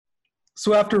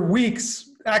So after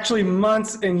weeks, actually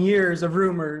months and years of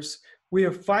rumors, we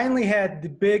have finally had the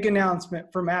big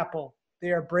announcement from Apple.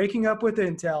 They are breaking up with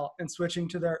Intel and switching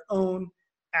to their own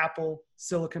Apple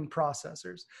silicon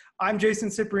processors. I'm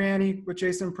Jason Cipriani with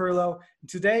Jason Perlow. And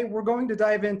today we're going to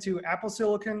dive into Apple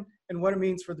Silicon and what it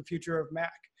means for the future of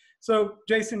Mac. So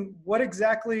Jason, what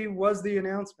exactly was the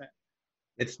announcement?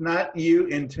 It's not you,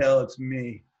 Intel, it's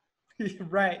me.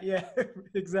 Right, yeah,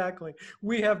 exactly.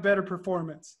 We have better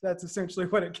performance. That's essentially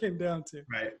what it came down to.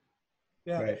 Right,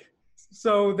 Yeah. right.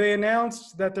 So they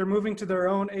announced that they're moving to their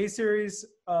own A series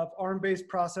of ARM-based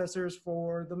processors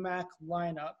for the Mac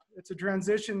lineup. It's a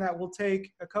transition that will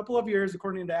take a couple of years,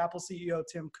 according to Apple CEO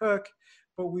Tim Cook,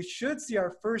 but we should see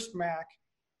our first Mac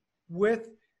with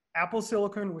Apple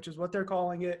Silicon, which is what they're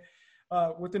calling it,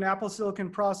 with an Apple Silicon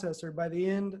processor by the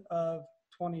end of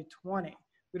 2020.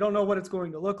 We don't know what it's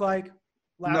going to look like.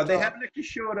 No, they haven't actually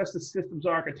showed us the systems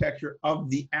architecture of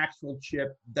the actual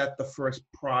chip that the first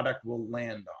product will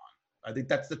land on. I think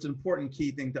that's an important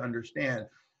key thing to understand.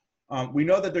 We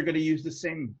know that they're going to use the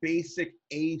same basic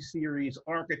A-series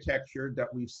architecture that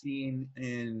we've seen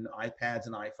in iPads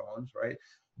and iPhones, right?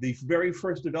 The very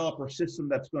first developer system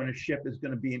that's going to ship is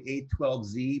going to be an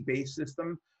A12Z based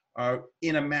system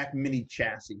in a Mac Mini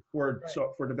chassis for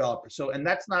developers. So, and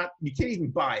that's not, you can't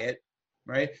even buy it,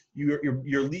 right? You're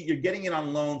getting it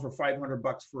on loan for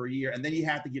 $500 for a year, and then you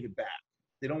have to give it back.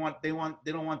 They don't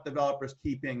want developers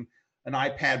keeping an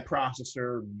iPad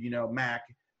processor, Mac,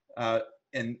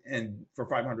 and for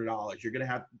 $500. You're going to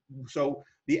have, so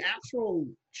the actual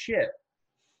chip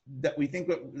that we think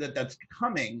that's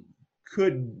coming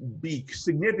could be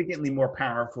significantly more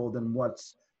powerful than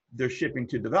they're shipping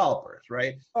to developers,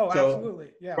 right? Oh, so,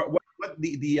 absolutely, yeah. But what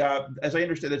as I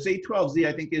understand, this A12Z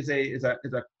I think is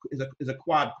a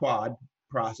quad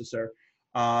processor,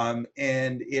 and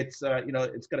it's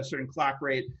it's got a certain clock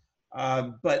rate,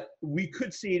 but we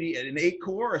could see an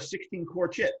 8-core or 16-core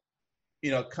chip,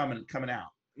 coming out,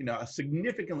 a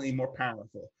significantly more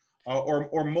powerful.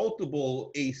 Or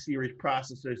multiple A-series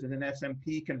processors in an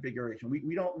SMP configuration.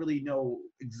 We don't really know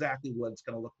exactly what it's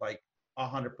going to look like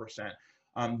 100%.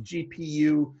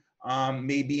 GPU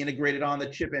may be integrated on the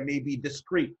chip and may be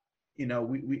discrete.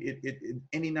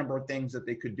 Any number of things that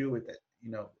they could do with it,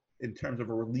 in terms of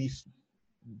a release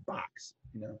box,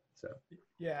 so.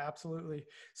 Yeah, absolutely.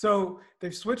 So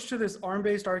they've switched to this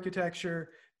ARM-based architecture.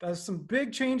 There's some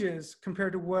big changes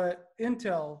compared to what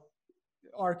Intel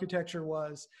architecture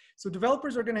was. So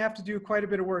developers are going to have to do quite a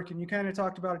bit of work, and you kind of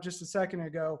talked about it just a second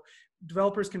ago.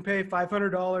 Developers can pay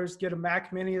 $500, get a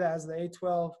Mac Mini that has the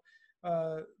A12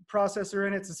 processor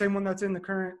in it. It's the same one that's in the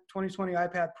current 2020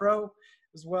 iPad Pro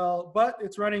as well, but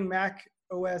it's running Mac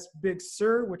OS Big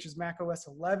Sur, which is Mac OS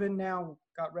 11 now.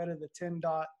 Got rid of the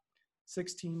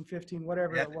 10.16, 15,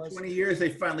 whatever it was. 20 years, they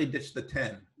finally ditched the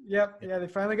 10. Yep, yeah, they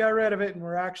finally got rid of it, and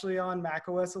we're actually on Mac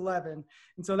OS 11.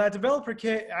 And so that developer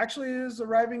kit actually is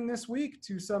arriving this week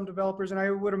to some developers, and I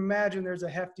would imagine there's a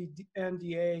hefty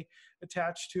NDA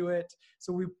attached to it.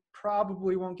 So we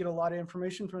probably won't get a lot of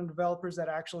information from developers that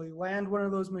actually land one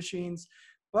of those machines.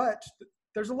 But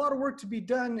there's a lot of work to be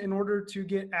done in order to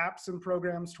get apps and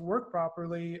programs to work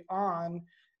properly on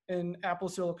an Apple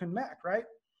Silicon Mac, right?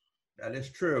 That is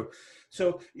true.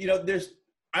 So,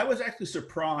 I was actually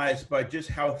surprised by just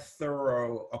how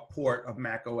thorough a port of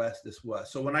Mac OS this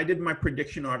was. So when I did my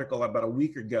prediction article about a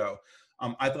week ago,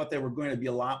 I thought there were going to be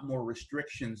a lot more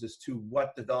restrictions as to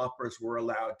what developers were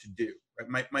allowed to do.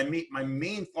 Right? My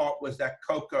main thought was that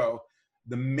Cocoa,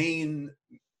 the main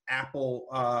Apple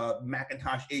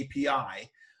Macintosh API,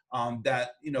 that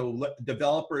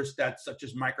developers that such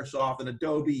as Microsoft and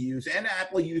Adobe use, and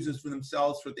Apple uses for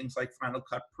themselves for things like Final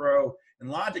Cut Pro and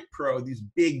Logic Pro, these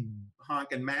big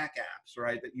honking Mac apps,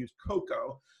 right, that use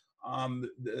Cocoa,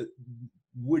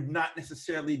 would not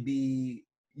necessarily be,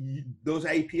 those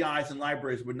APIs and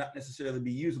libraries would not necessarily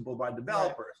be usable by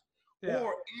developers. Right. Yeah.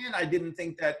 And I didn't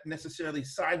think that necessarily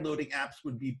sideloading apps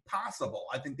would be possible.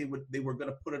 I think they were going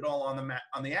to put it all on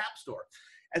the App Store.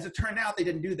 As it turned out, they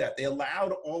didn't do that. They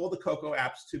allowed all the Cocoa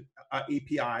apps to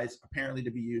APIs apparently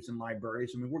to be used in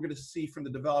libraries. I mean, we're going to see from the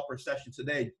developer session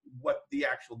today what the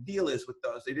actual deal is with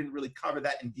those. They didn't really cover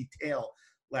that in detail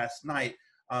last night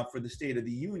for the State of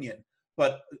the Union.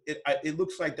 But it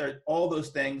looks like there all those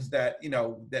things that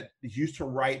that is used to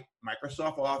write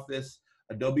Microsoft Office,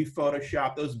 Adobe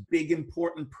Photoshop, those big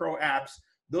important pro apps,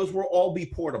 those will all be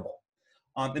portable.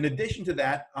 In addition to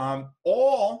that,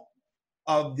 all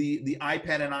of the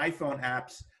iPad and iPhone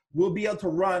apps will be able to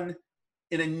run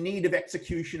in a native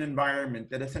execution environment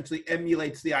that essentially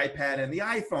emulates the iPad and the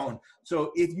iPhone.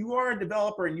 So if you are a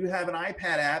developer and you have an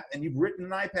iPad app and you've written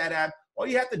an iPad app, All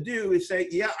you have to do is say,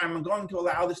 yeah, I'm going to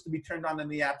allow this to be turned on in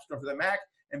the App Store for the Mac,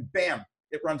 and bam,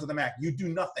 it runs on the Mac. You do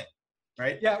nothing,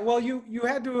 right? Yeah, well, you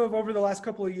had to have over the last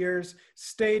couple of years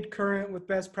stayed current with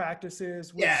best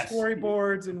practices with Yes.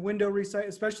 storyboards and window resize,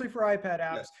 especially for iPad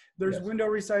apps. Yes. There's Yes. window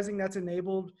resizing that's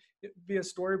enabled via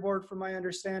storyboard, from my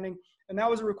understanding, and that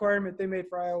was a requirement they made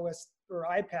for iOS or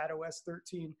iPad OS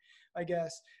 13, I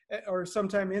guess, or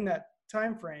sometime in that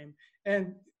time frame,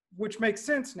 and which makes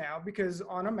sense now because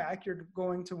on a Mac you're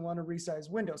going to want to resize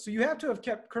windows. So you have to have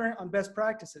kept current on best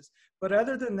practices. But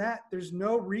other than that, there's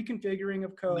no reconfiguring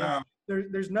of code. No.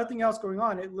 There's nothing else going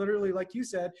on. It literally, like you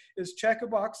said, is check a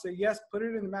box, say, yes, put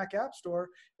it in the Mac App Store.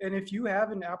 And if you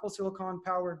have an Apple Silicon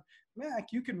powered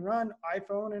Mac, you can run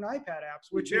iPhone and iPad apps,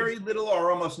 which very little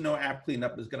or almost no app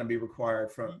cleanup is going to be required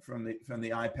from the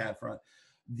iPad front.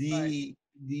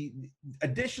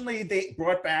 Additionally, they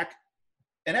brought back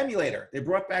an emulator. They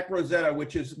brought back Rosetta,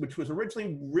 which was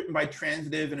originally written by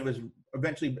Transitive, and it was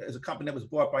eventually, as a company that was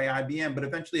bought by IBM, but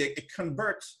eventually it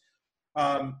converts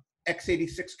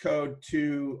x86 code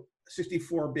to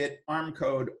 64-bit ARM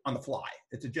code on the fly.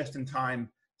 It's a just-in-time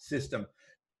system.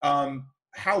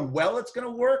 How well it's going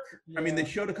to work? Yeah. I mean, they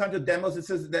showed a couple of demos. It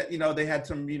says that, they had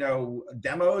some,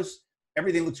 demos.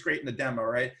 Everything looks great in the demo,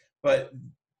 right? But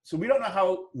so we don't know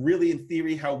how really, in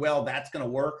theory, how well that's going to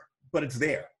work, but it's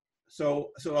there.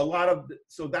 So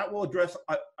that will address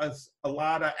a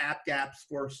lot of app gaps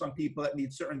for some people that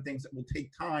need certain things that will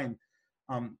take time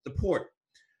to port.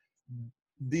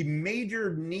 The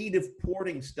major need of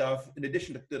porting stuff, in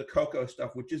addition to the Cocoa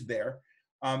stuff, which is there,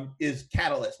 is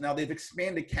Catalyst. Now they've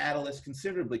expanded Catalyst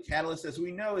considerably. Catalyst, as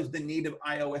we know, is the native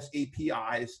iOS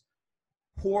APIs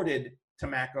ported to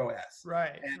Mac OS.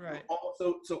 Right, and right.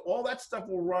 So all that stuff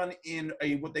will run in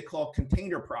what they call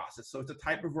container process. So it's a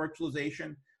type of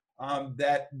virtualization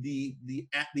that the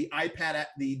iPad,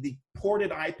 the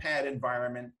ported iPad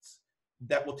environments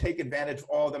that will take advantage of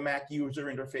all the Mac user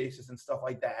interfaces and stuff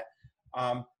like that.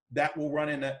 That will run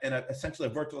in essentially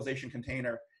a virtualization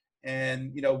container.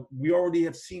 And, we already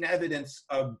have seen evidence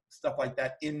of stuff like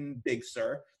that in Big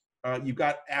Sur. You've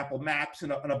got Apple Maps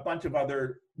and a bunch of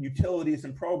other utilities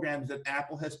and programs that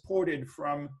Apple has ported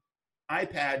from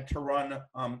iPad to run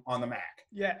on the Mac.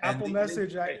 Yeah, Apple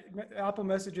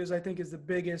Messages, I think, is the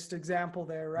biggest example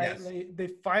there, right? Yes. They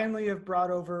finally have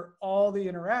brought over all the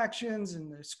interactions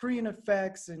and the screen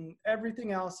effects and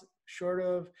everything else short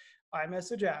of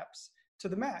iMessage apps to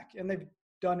the Mac, and they've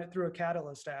done it through a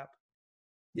Catalyst app.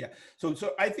 Yeah, so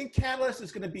I think Catalyst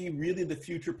is going to be really the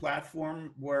future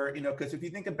platform where, because if you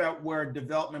think about where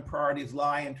development priorities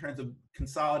lie in terms of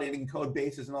consolidating code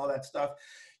bases and all that stuff,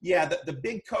 yeah, the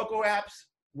big Cocoa apps,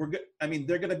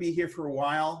 they're going to be here for a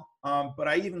while, but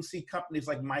I even see companies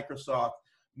like Microsoft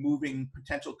moving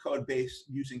potential code base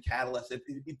using Catalyst. If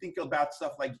you think about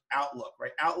stuff like Outlook,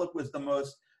 right? Outlook was the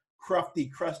most crusty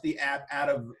app out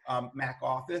of Mac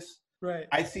Office. Right.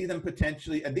 I see them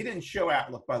potentially, and they didn't show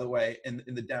Outlook, by the way, in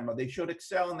the demo. They showed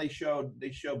Excel and they showed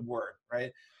Word,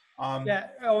 right? Yeah.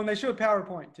 Oh, and they showed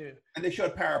PowerPoint too. And they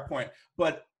showed PowerPoint.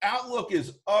 But Outlook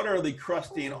is utterly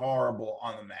crusty and horrible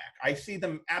on the Mac. I see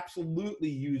them absolutely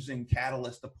using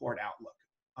Catalyst to port Outlook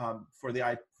from the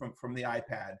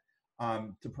iPad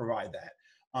to provide that.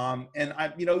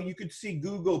 And you could see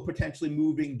Google potentially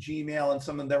moving Gmail and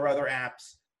some of their other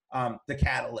apps the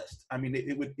Catalyst. I mean,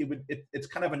 it's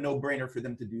kind of a no-brainer for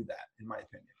them to do that, in my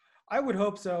opinion. I would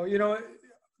hope so.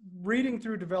 Reading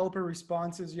through developer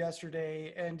responses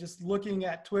yesterday and just looking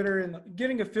at Twitter and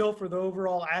getting a feel for the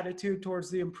overall attitude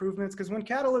towards the improvements, because when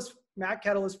Mac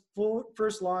Catalyst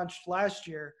first launched last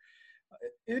year,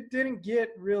 it didn't get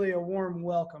really a warm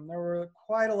welcome. There were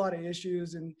quite a lot of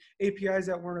issues and APIs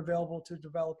that weren't available to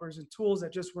developers and tools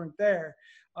that just weren't there.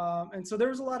 And so there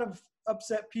was a lot of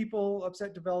upset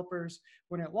developers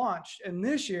when it launched. And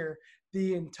this year,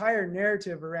 the entire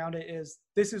narrative around it is,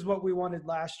 this is what we wanted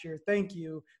last year. Thank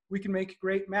you. We can make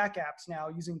great Mac apps now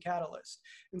using Catalyst.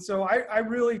 And so I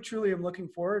really, truly am looking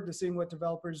forward to seeing what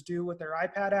developers do with their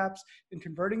iPad apps and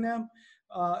converting them,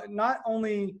 not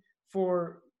only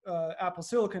for Apple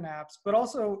Silicon apps, but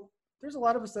also there's a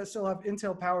lot of us that still have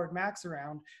Intel powered Macs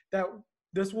around that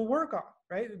this will work on,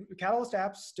 right? Catalyst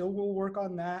apps still will work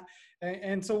on that.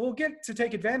 And so we'll get to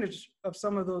take advantage of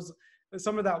some of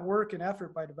that work and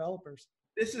effort by developers.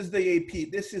 This is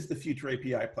the future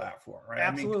API platform, right?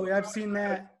 Absolutely. I've seen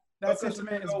that. That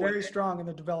sentiment is very strong in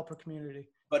the developer community.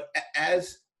 But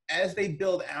as they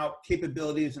build out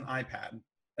capabilities in iPad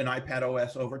and iPad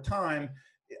OS over time,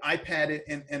 iPad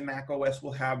and Mac OS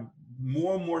will have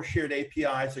more and more shared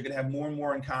APIs. They're going to have more and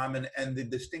more in common, and the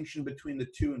distinction between the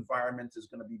two environments is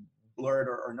going to be blurred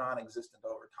or non-existent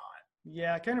over time.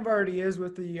 Yeah, it kind of already is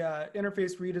with the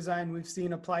interface redesign we've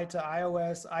seen applied to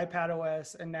iOS,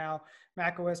 iPadOS, and now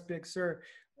macOS Big Sur.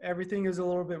 Everything is a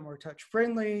little bit more touch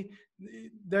friendly.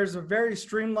 There's a very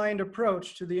streamlined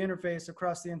approach to the interface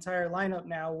across the entire lineup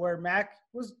now, where Mac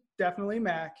was definitely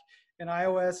Mac, and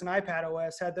iOS and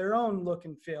iPadOS had their own look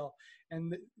and feel.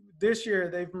 And this year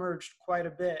they've merged quite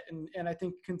a bit. And I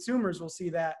think consumers will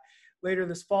see that later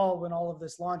this fall when all of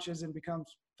this launches and becomes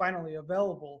finally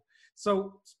available.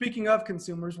 So speaking of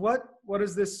consumers, what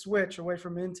does this switch away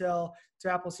from Intel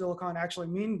to Apple Silicon actually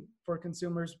mean for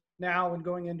consumers now and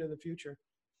going into the future?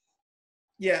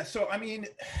 Yeah, so I mean,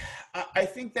 I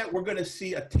think that we're going to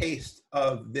see a taste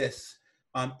of this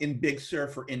in Big Sur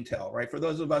for Intel, right? For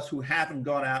those of us who haven't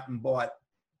gone out and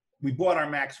we bought our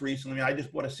Macs recently. I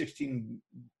just bought a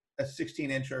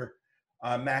 16-incher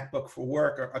MacBook for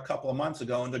work a couple of months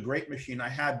ago, and the great machine. I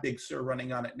have Big Sur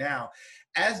running on it now.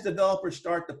 As developers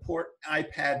start to port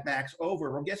iPad Macs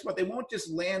over, well, guess what? They won't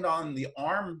just land on the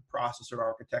ARM processor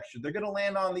architecture. They're going to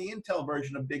land on the Intel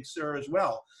version of Big Sur as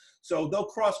well. So they'll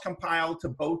cross-compile to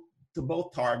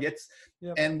both targets,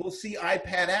 yep. And we'll see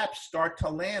iPad apps start to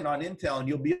land on Intel, and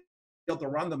you'll be able to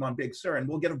run them on Big Sur, and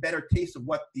we'll get a better taste of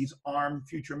what these ARM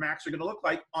future Macs are going to look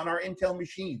like on our Intel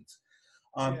machines.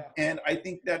 And I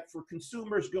think that for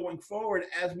consumers going forward,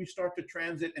 as we start to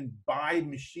transit and buy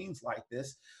machines like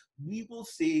this, we will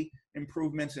see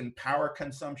improvements in power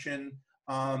consumption.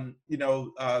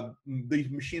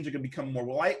 These machines are going to become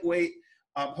more lightweight.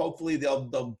 Hopefully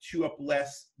they'll chew up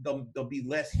less. They'll be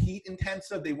less heat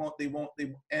intensive.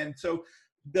 And so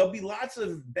there'll be lots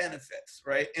of benefits,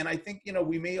 right? And I think,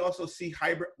 we may also see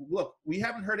hybrid. Look, we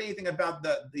haven't heard anything about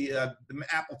the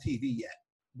Apple TV yet,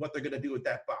 what they're going to do with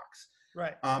that box.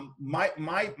 Right.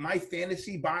 My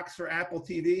fantasy box for Apple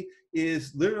TV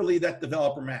is literally that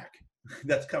developer Mac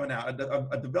that's coming out.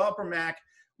 A developer Mac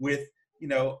with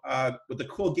with a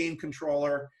cool game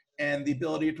controller and the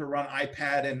ability to run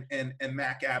iPad and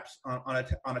Mac apps on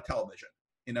a television.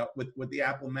 With the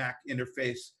Apple Mac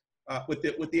interface, with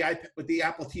the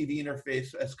Apple TV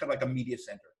interface as kind of like a media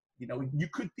center. You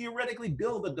could theoretically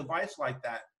build a device like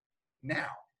that now.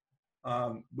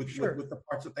 With the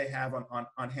parts that they have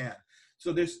on hand.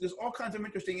 So there's all kinds of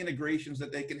interesting integrations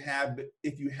that they can have. But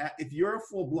if you're a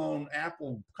full-blown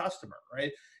Apple customer,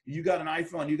 right? You got an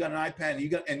iPhone, you got an iPad,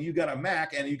 and you got a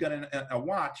Mac, and you got a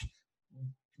watch.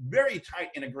 Very tight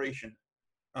integration,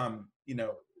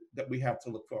 that we have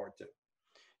to look forward to.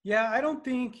 Yeah, I don't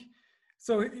think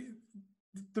so.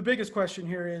 The biggest question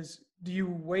here is: do you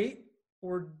wait?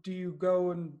 Or do you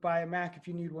go and buy a Mac if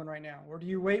you need one right now? Or do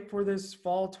you wait for this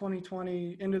fall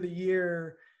 2020, end of the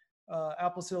year,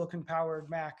 Apple Silicon powered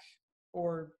Mac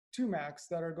or two Macs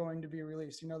that are going to be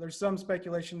released? There's some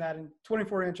speculation that in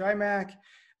 24-inch iMac,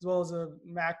 as well as a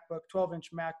MacBook, 12-inch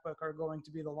MacBook are going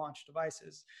to be the launch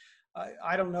devices.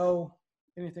 I don't know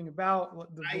anything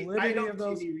about the validity of those. I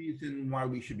don't see any reason why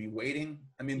we should be waiting.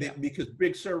 I mean, because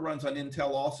Big Sur runs on Intel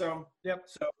also. Yep.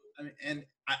 So, and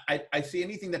I see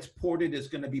anything that's ported is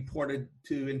going to be ported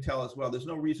to Intel as well. There's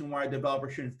no reason why a developer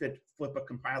shouldn't flip a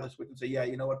compiler switch and say, yeah,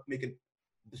 you know what, make it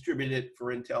distribute it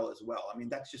for Intel as well. I mean,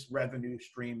 that's just revenue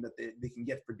stream that they can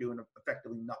get for doing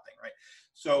effectively nothing, right?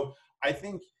 So I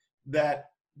think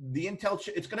that the Intel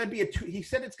chip, it's going to be he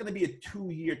said it's going to be a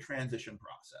 2-year transition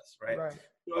process, right? Right.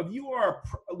 So if you are,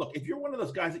 if you're one of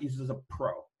those guys that uses a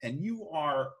Pro and you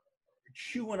are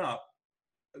chewing up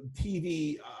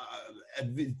TV,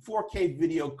 4K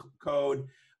video code,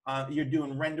 you're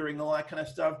doing rendering, all that kind of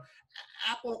stuff.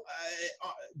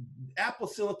 Apple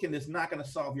Silicon is not going to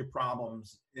solve your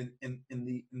problems in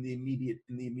the immediate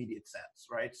sense,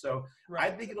 right? So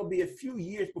right. I think it'll be a few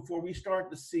years before we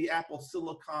start to see Apple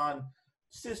Silicon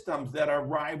systems that are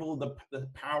rival the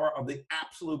power of the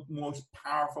absolute most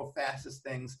powerful, fastest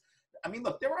things. I mean,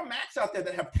 look, there are Macs out there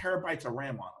that have terabytes of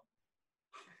RAM on them.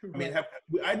 I mean,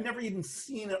 I've never even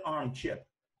seen an ARM chip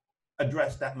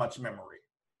address that much memory,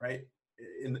 right?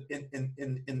 In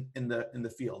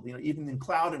the field, even in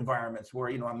cloud environments where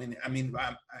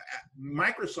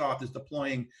Microsoft is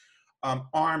deploying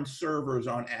ARM servers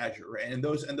on Azure, right? and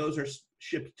those are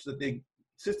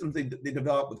systems they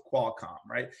develop with Qualcomm,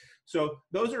 right? So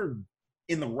those are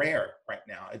in the rare right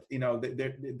now.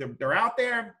 They're out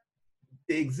there.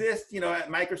 They exist.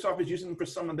 Microsoft is using them for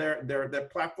some of their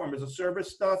platform as a service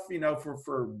stuff.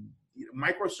 For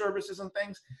microservices and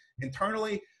things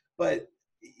internally. But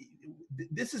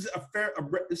this is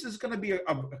this is going to be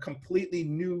a completely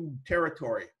new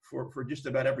territory for just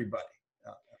about everybody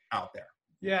out there.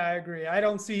 Yeah, I agree. I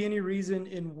don't see any reason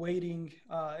in waiting.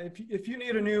 If you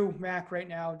need a new Mac right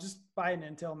now, just buy an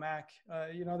Intel Mac.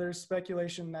 You know, there's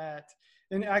speculation that,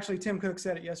 and actually Tim Cook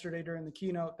said it yesterday during the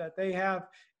keynote, that they have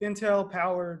Intel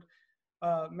powered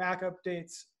Mac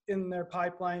updates in their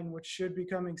pipeline, which should be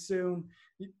coming soon.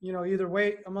 You know, either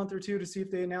wait a month or two to see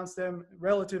if they announce them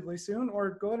relatively soon,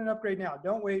 or go ahead and upgrade now.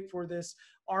 Don't wait for this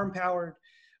ARM powered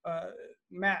uh,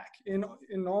 Mac, in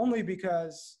only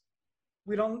because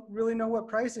we don't really know what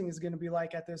pricing is going to be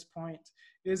like at this point.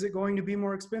 Is it going to be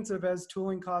more expensive as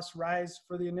tooling costs rise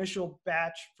for the initial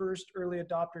batch first early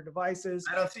adopter devices?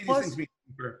 I don't see these Plus, things being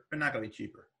cheaper. They're not going to be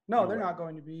cheaper. no, they're not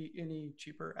going to be any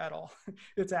cheaper at all.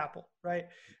 It's Apple, right?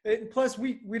 Plus,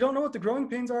 we don't know what the growing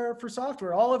pains are for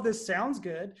software. All of this sounds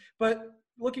good, but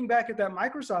looking back at that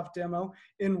Microsoft demo,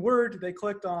 in Word, they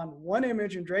clicked on one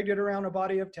image and dragged it around a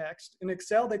body of text. In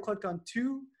Excel, they clicked on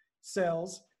two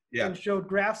cells and showed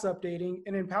graphs updating.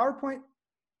 And in PowerPoint,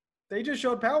 they just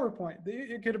showed PowerPoint.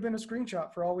 It could have been a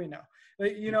screenshot for all we know.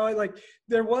 You know, like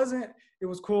there wasn't, it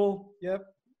was cool. Yep.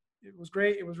 It was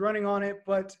great. It was running on it,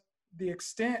 but the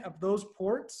extent of those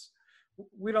ports,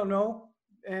 we don't know.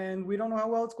 And we don't know how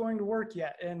well it's going to work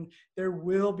yet. And there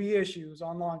will be issues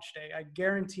on launch day. I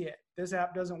guarantee it. This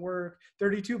app doesn't work.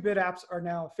 32-bit apps are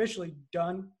now officially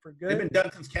done for good. They've been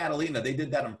done since Catalina. They did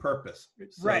that on purpose.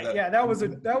 So right. Yeah. That was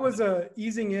a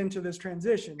easing into this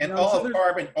transition. And all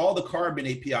the Carbon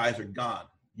APIs are gone.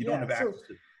 You don't have access to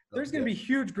them. There's going to be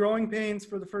huge growing pains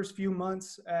for the first few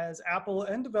months as Apple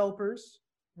and developers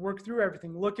work through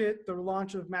everything. Look at the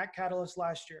launch of Mac Catalyst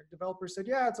last year. Developers said,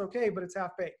 yeah, it's okay, but it's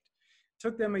half-baked.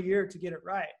 Took them a year to get it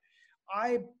right.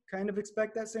 I kind of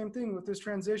expect that same thing with this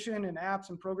transition and apps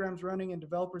and programs running and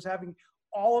developers having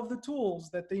all of the tools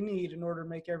that they need in order to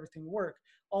make everything work.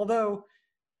 Although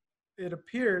it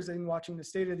appears, in watching the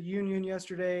State of the Union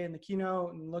yesterday and the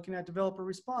keynote and looking at developer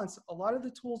response, a lot of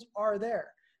the tools are there.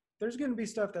 There's going to be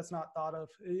stuff that's not thought of.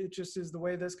 It just is the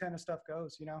way this kind of stuff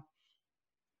goes, you know?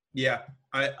 Yeah,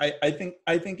 I think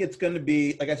it's going to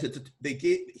be, like I said,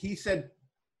 he said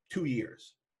 2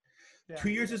 years. Yeah. 2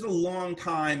 years is a long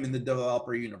time in the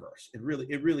developer universe. It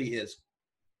really is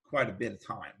quite a bit of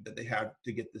time that they have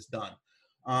to get this done.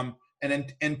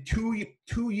 And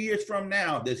 2 years from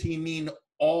now, does he mean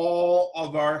all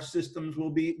of our systems will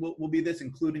be this,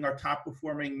 including our top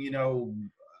performing, you know?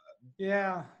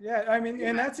 Yeah. I mean,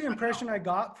 and that's the impression I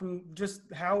got from just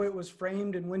how it was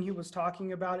framed and when he was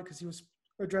talking about it, because he was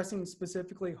addressing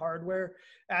specifically hardware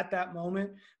at that moment.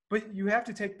 But you have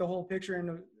to take the whole picture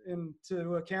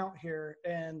into account here.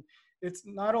 And it's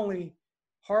not only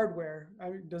hardware.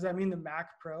 Does that mean the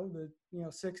Mac Pro, the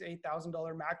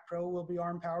 $6,000-$8,000 Mac Pro will be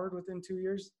ARM powered within 2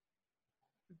 years?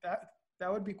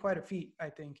 That would be quite a feat, I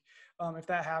think, if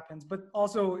that happens. But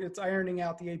also it's ironing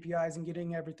out the APIs and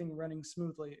getting everything running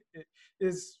smoothly. It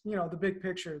is, the big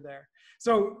picture there.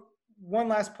 So one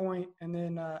last point, and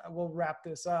then we'll wrap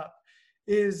this up.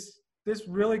 Is this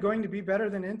really going to be better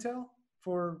than Intel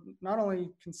for not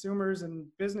only consumers and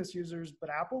business users, but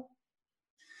Apple?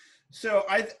 So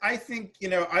I think,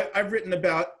 I've written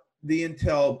about the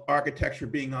Intel architecture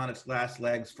being on its last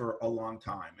legs for a long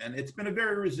time. And it's been a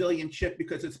very resilient chip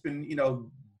because it's been,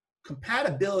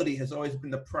 compatibility has always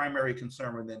been the primary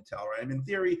concern with Intel, right? I mean, in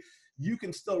theory, you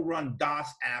can still run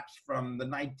DOS apps from the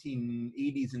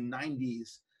 1980s and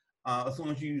 90s as long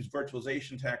as you use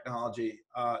virtualization technology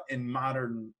in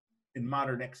modern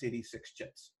x86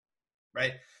 chips,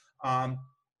 right?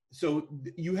 So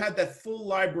you had that full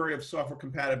library of software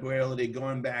compatibility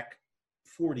going back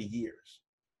 40 years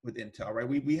with Intel, right?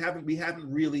 We haven't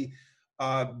really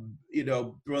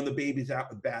thrown the babies out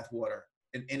with bathwater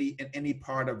in any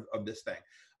part of this thing.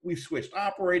 We've switched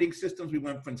operating systems. We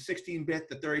went from 16-bit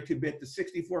to 32-bit to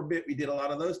 64-bit. We did a lot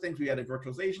of those things. We added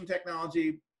virtualization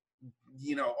technology,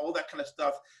 all that kind of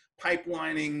stuff,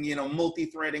 pipelining,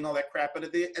 multi-threading, all that crap. But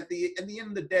at the end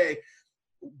of the day,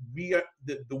 the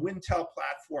Wintel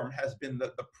platform has been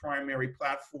the primary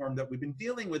platform that we've been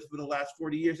dealing with for the last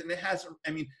 40 years. And it has,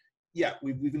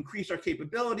 we've increased our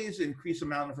capabilities, increased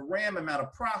amount of RAM, amount of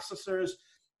processors,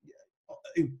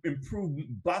 improved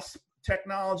bus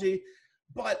technology.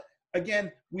 But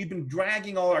again, we've been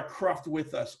dragging all our cruft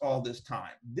with us all this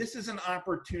time. This is an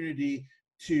opportunity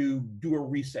to do a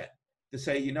reset, to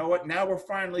say, you know what, now we're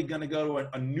finally going to go to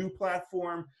a new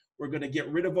platform. We're going to get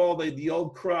rid of all the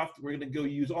old cruft. We're going to go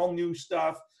use all new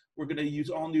stuff. We're going to use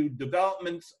all new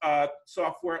development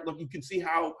software. Look, you can see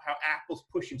how Apple's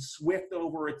pushing Swift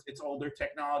over its older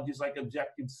technologies like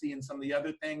Objective-C and some of the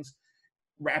other things,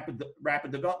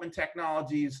 rapid development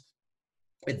technologies,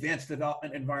 advanced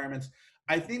development environments.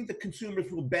 I think the consumers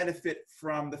will benefit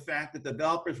from the fact that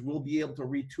developers will be able to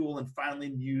retool and finally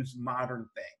use modern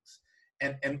things,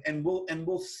 and we'll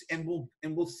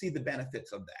see the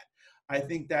benefits of that. I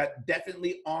think that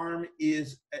definitely ARM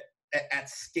is at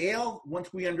scale.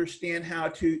 Once we understand how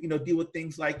to deal with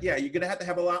things like, yeah, you're going to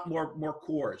have a lot more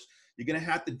cores. You're going to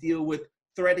have to deal with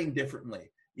threading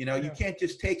differently. You can't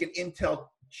just take an Intel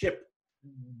chip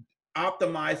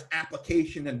optimized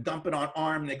application and dump it on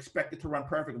ARM and expect it to run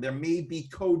perfectly. There may be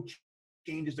code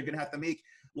changes they're going to have to make,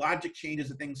 logic changes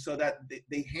and things, so that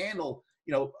they handle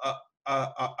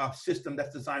a system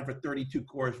that's designed for 32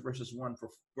 cores versus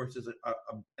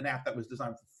an app that was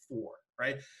designed for 4,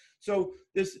 right? So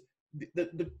the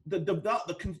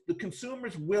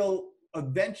consumers will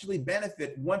eventually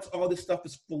benefit once all this stuff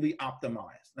is fully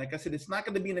optimized. Like I said, it's not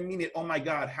going to be an immediate, oh my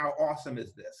God, how awesome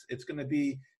is this? It's going to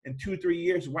be in 2-3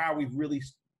 years, wow, we've really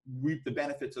reaped the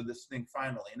benefits of this thing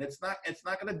finally. And it's not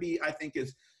going to be, I think,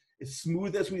 as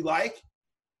smooth as we like,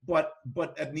 but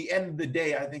at the end of the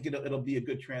day, I think it'll be a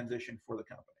good transition for the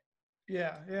company.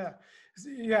 Yeah.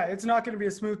 It's not going to be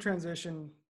a smooth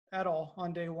transition at all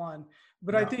on day one.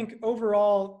 But no. I think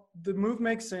overall, the move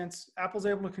makes sense. Apple's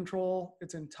able to control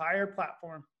its entire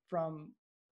platform from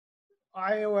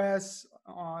iOS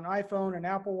on iPhone and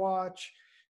Apple Watch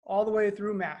all the way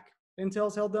through Mac.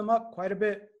 Intel's held them up quite a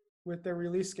bit with their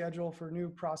release schedule for new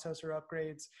processor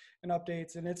upgrades and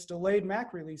updates, and it's delayed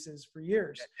Mac releases for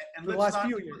years. And for the last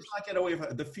few years. Let's not get away from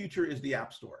it. The future is the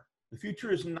App Store. The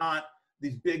future is not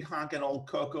these big honking old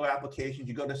Cocoa applications.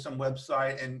 You go to some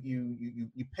website and you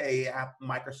pay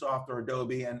Microsoft or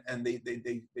Adobe, and they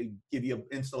give you an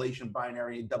installation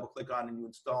binary, you double click on and you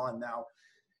install, and now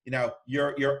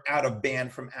you're out of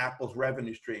band from Apple's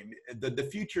revenue stream. The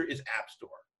future is App Store.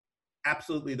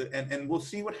 Absolutely. And we'll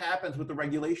see what happens with the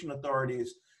regulation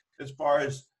authorities as far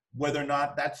as whether or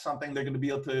not that's something they're going to be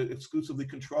able to exclusively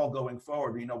control going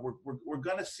forward. We're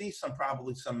going to see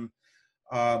probably some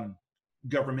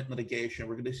government litigation.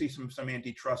 We're going to see some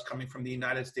antitrust coming from the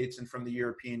United States and from the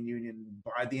European Union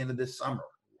by the end of this summer.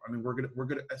 I mean, we're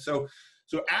going to so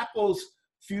Apple's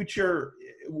future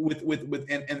with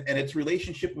its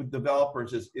relationship with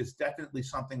developers is definitely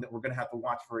something that we're going to have to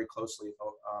watch very closely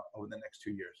over the next 2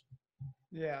 years.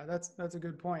 Yeah, that's a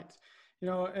good point.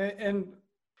 And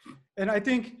I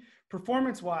think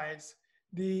performance-wise,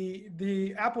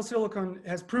 the Apple Silicon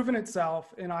has proven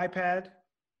itself in iPad.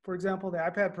 For example, the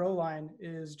iPad Pro line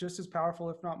is just as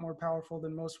powerful, if not more powerful,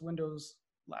 than most Windows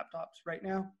laptops right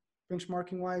now,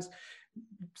 benchmarking-wise.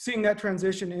 Seeing that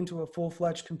transition into a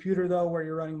full-fledged computer, though, where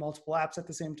you're running multiple apps at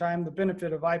the same time, the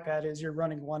benefit of iPad is you're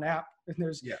running one app, and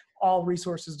there's all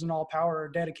resources and all power are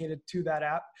dedicated to that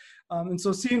app. And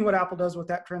so seeing what Apple does with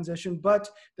that transition, but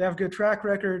they have a good track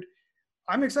record.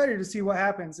 I'm excited to see what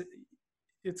happens.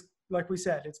 It's like we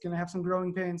said, it's going to have some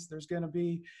growing pains. There's going to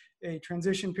be a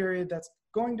transition period that's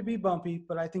going to be bumpy,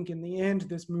 but I think in the end,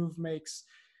 this move makes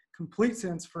complete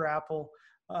sense for Apple.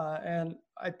 And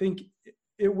I think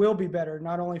it will be better,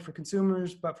 not only for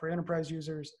consumers, but for enterprise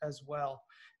users as well.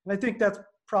 And I think that's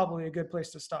probably a good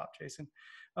place to stop, Jason.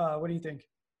 What do you think?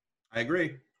 I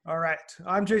agree. All right.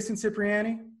 I'm Jason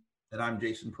Cipriani. And I'm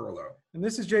Jason Perlow. And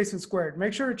this is Jason Squared.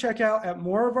 Make sure to check out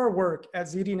more of our work at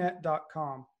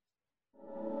zdnet.com.